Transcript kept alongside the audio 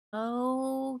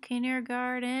Oh,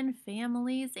 kindergarten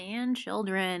families and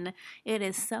children. It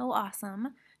is so awesome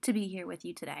to be here with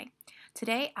you today.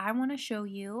 Today, I want to show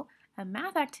you a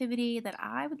math activity that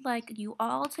I would like you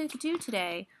all to do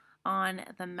today on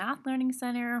the Math Learning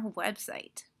Center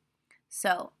website.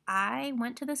 So, I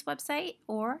went to this website,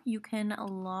 or you can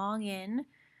log in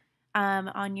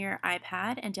on your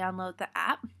iPad and download the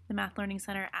app, the Math Learning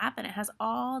Center app, and it has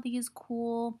all these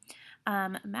cool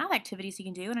math activities you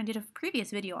can do. And I did a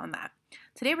previous video on that.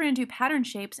 Today we're going to do pattern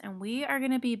shapes, and we are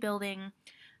going to be building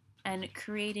and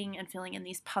creating and filling in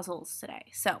these puzzles today.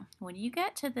 So when you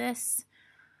get to this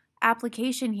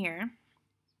application here,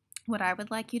 what I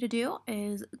would like you to do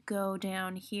is go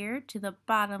down here to the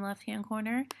bottom left hand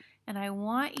corner, and I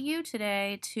want you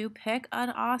today to pick an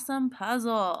awesome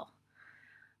puzzle.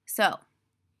 So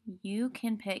you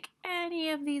can pick any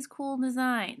of these cool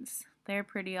designs. They're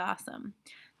pretty awesome.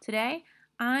 Today,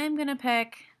 I'm going to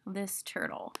pick this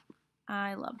turtle.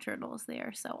 I love turtles. They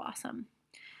are so awesome.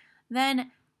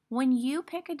 Then, when you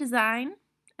pick a design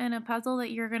and a puzzle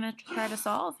that you're going to try to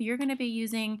solve, you're going to be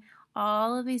using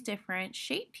all of these different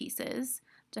shape pieces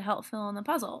to help fill in the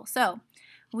puzzle. So,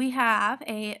 we have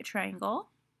a triangle.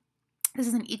 This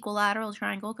is an equilateral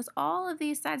triangle because all of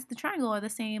these sides of the triangle are the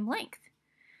same length.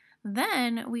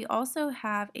 Then we also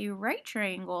have a right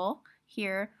triangle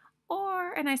here,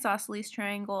 or an isosceles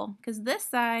triangle, because this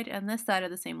side and this side are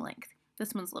the same length.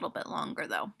 This one's a little bit longer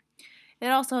though. It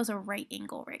also has a right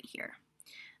angle right here.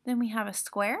 Then we have a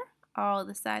square, all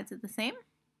the sides are the same.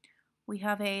 We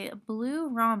have a blue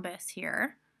rhombus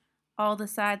here. All the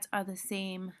sides are the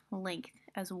same length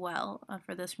as well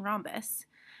for this rhombus,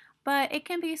 but it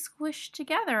can be squished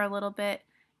together a little bit,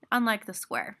 unlike the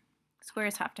square.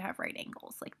 Squares have to have right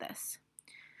angles like this.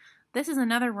 This is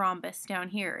another rhombus down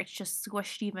here. It's just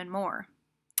squished even more.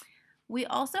 We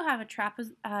also have a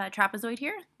trapezoid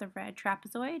here, the red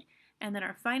trapezoid, and then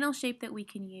our final shape that we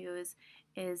can use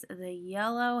is the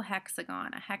yellow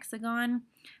hexagon. A hexagon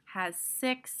has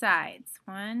 6 sides.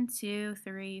 1, 2,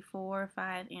 3, 4,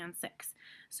 5, and 6.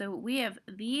 So we have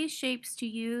these shapes to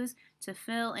use to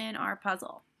fill in our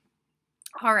puzzle.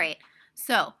 All right,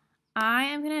 so I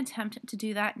am going to attempt to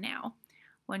do that now.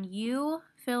 When you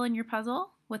fill in your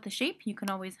puzzle with the shape, you can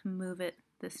always move it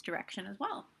this direction as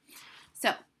well.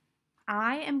 So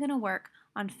I am going to work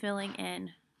on filling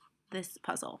in this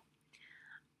puzzle.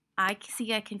 I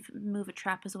see I can move a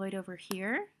trapezoid over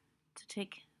here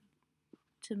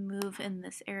to move in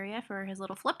this area for his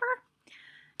little flipper.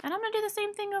 And I'm going to do the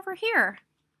same thing over here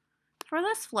for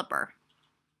this flipper.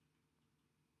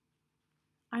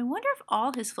 I wonder if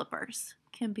all his flippers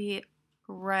can be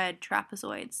red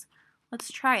trapezoids.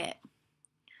 Let's try it.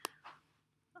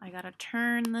 I gotta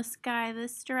turn this guy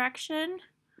this direction.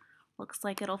 Looks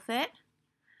like it'll fit.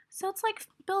 So it's like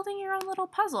building your own little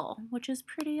puzzle, which is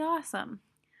pretty awesome.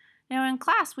 Now in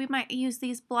class, we might use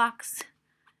these blocks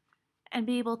and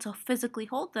be able to physically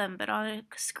hold them, but on a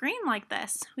screen like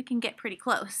this, we can get pretty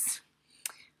close.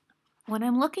 When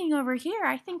I'm looking over here,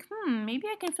 I think, maybe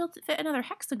I can fit another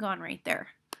hexagon right there.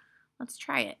 Let's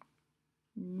try it.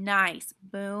 Nice.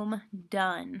 Boom.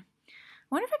 Done. I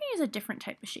wonder if I can use a different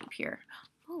type of shape here.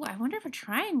 Oh, I wonder if a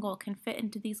triangle can fit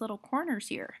into these little corners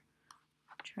here.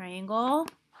 Triangle.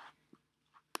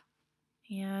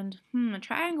 And, a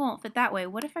triangle won't fit that way.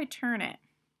 What if I turn it?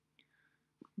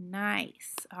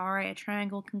 Nice. All right, a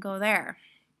triangle can go there.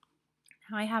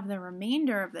 Now I have the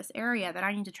remainder of this area that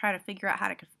I need to try to figure out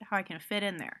how I can fit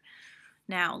in there.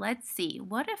 Now, let's see.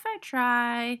 What if I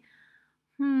try,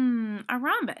 a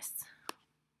rhombus?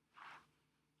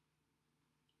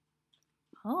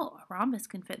 Oh, a rhombus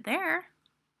can fit there.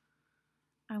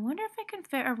 I wonder if I can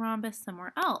fit a rhombus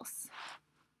somewhere else.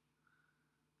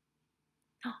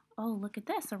 Oh, look at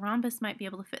this. A rhombus might be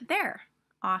able to fit there.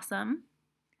 Awesome.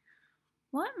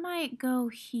 What might go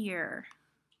here?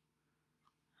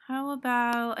 How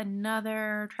about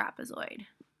another trapezoid?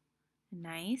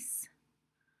 Nice.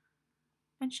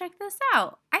 And check this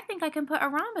out. I think I can put a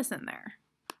rhombus in there.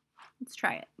 Let's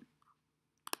try it.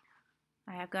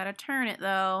 I have got to turn it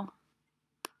though.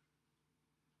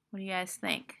 What do you guys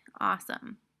think?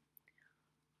 Awesome.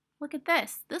 Look at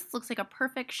this. This looks like a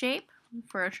perfect shape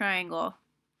for a triangle.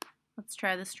 Let's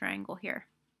try this triangle here.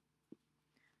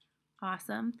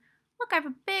 Awesome. Look, I have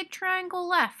a big triangle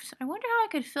left. I wonder how I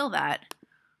could fill that.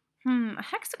 A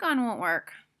hexagon won't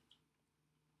work.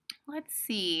 Let's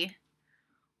see.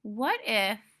 What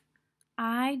if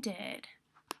I did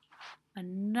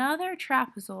another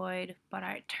trapezoid, but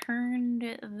I turned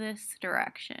it this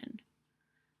direction?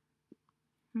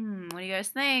 What do you guys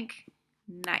think?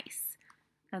 Nice.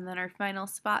 And then our final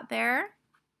spot there.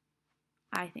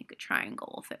 I think a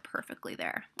triangle will fit perfectly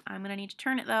there. I'm going to need to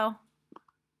turn it though.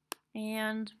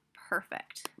 And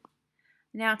perfect.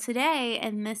 Now today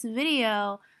in this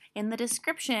video, in the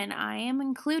description, I am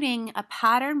including a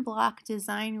pattern block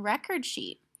design record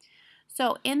sheet.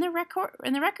 So in the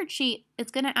record sheet,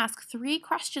 it's going to ask 3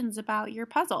 questions about your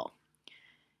puzzle.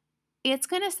 It's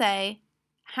going to say,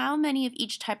 how many of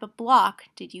each type of block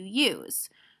did you use?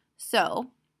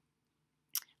 So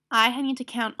I need to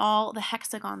count all the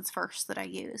hexagons first that I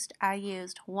used. I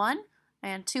used 1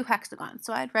 and 2 hexagons.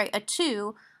 So I'd write a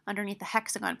 2 underneath the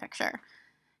hexagon picture.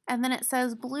 And then it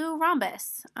says blue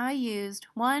rhombus. I used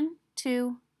 1,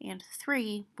 2, and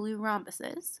 3 blue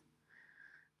rhombuses.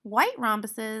 White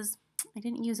rhombuses, I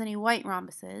didn't use any white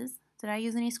rhombuses. Did I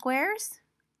use any squares?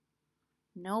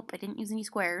 Nope, I didn't use any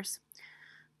squares.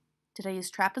 Did I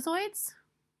use trapezoids?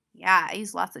 Yeah, I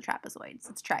used lots of trapezoids.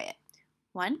 Let's try it.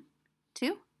 1,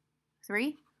 2,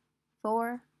 3,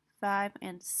 4, 5,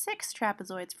 and 6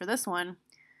 trapezoids for this one.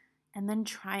 And then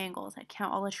triangles. I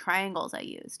count all the triangles I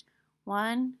used.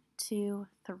 1, 2,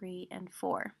 3, and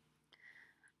 4.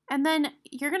 And then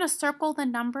you're going to circle the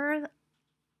number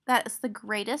that is the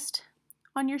greatest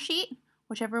on your sheet,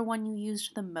 whichever one you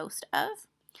used the most of.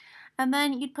 And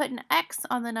then you'd put an X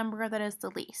on the number that is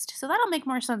the least. So that'll make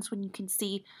more sense when you can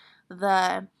see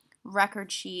the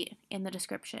record sheet in the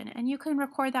description. And you can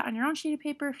record that on your own sheet of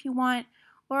paper if you want,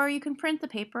 or you can print the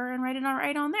paper and write it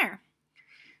right on there.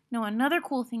 Now another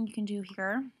cool thing you can do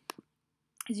here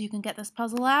is you can get this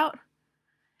puzzle out,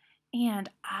 and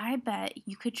I bet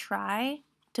you could try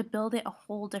to build it a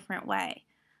whole different way.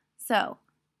 So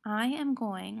I am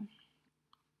going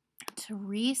to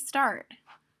restart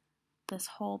this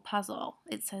whole puzzle.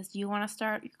 It says, do you want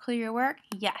to clear your work?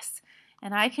 Yes.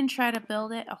 And I can try to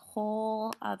build it a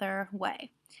whole other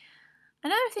way.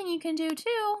 Another thing you can do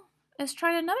too is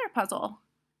try another puzzle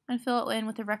and fill it in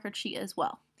with the record sheet as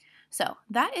well. So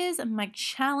that is my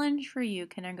challenge for you,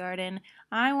 kindergarten.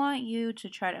 I want you to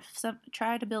try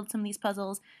to build some of these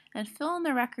puzzles and fill in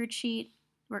the record sheet,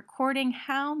 recording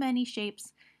how many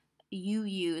shapes you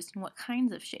used and what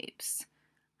kinds of shapes.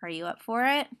 Are you up for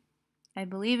it? I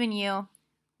believe in you.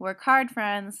 Work hard,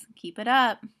 friends. Keep it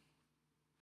up.